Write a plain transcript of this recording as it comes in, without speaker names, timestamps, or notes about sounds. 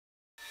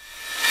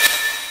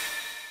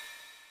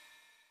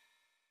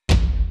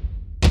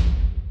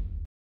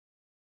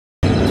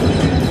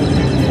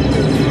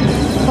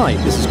Hi,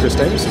 this is Chris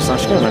Davis of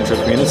SlashGear, an Android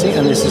community,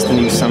 and this is the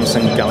new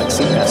Samsung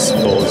Galaxy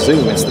S4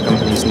 Zoom. It's the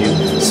company's new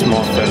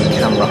smartphone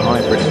camera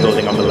hybrid,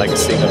 building on the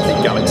legacy of the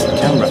Galaxy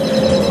camera.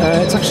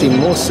 It's actually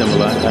more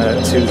similar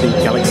to the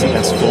Galaxy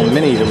S4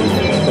 Mini that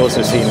we've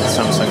also seen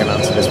Samsung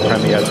announce at this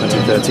Premiere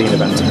 2013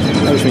 event,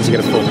 which means you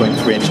get a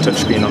 4.3-inch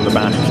touchscreen on the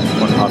back,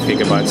 1.5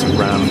 gigabytes of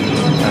RAM.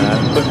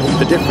 But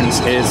the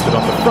difference is that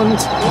on the front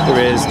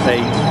there is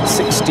a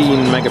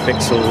 16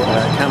 megapixel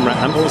camera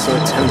and also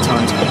a 10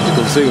 times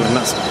optical zoom, and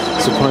that's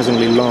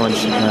surprisingly large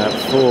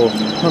for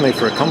not only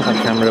for a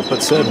compact camera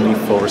but certainly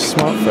for a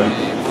smartphone.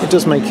 It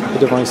does make the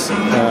device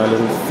a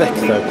little thick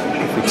though.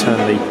 If we turn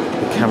the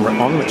camera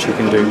on, which you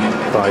can do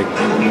by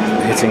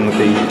hitting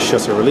the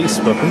shutter release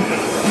button,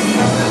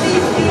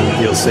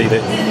 you'll see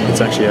that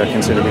it's actually a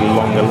considerably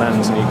longer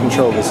lens, and you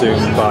control the zoom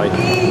by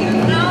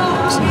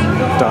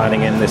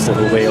dialing in this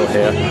little wheel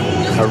here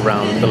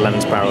around the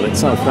lens barrel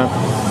itself. Now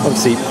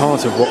obviously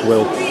part of what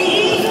will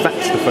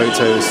affect the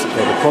photos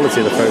or the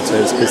quality of the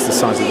photos is the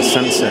size of the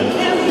sensor.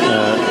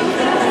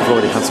 We've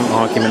already had some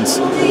arguments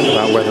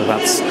about whether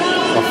that's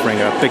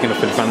offering a big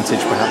enough advantage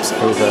perhaps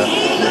over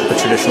the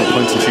traditional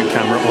point-and-shoot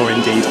camera or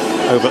indeed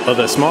over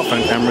other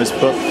smartphone cameras,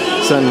 but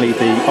certainly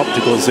the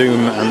optical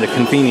zoom and the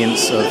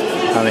convenience of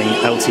having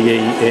LTE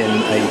in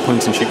a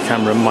point-and-shoot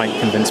camera might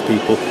convince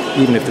people,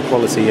 even if the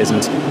quality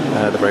isn't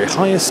the very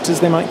highest as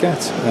they might get.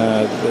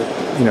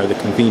 The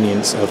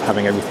convenience of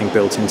having everything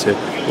built into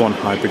one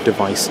hybrid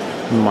device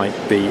might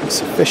be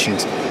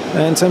sufficient.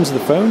 In terms of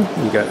the phone,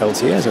 you get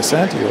LTE, as I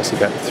said. You also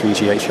get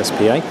 3G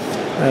HSPA.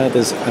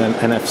 There's an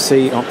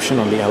NFC option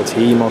on the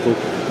LTE model,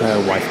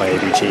 Wi-Fi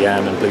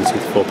ADGM and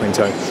Bluetooth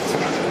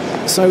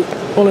 4.0. So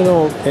all in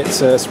all,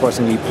 it's a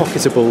surprisingly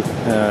pocketable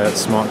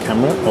smart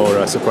camera, or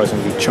a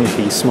surprisingly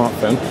chunky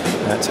smartphone.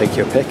 Take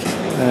your pick.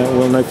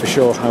 We'll know for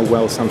sure how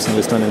well Samsung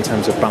has done in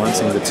terms of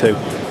balancing the two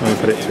when we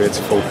put it through its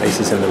full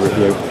paces in the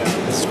review.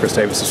 This is Chris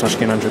Davis of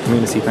SlashGear Android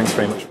community. Thanks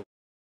very much.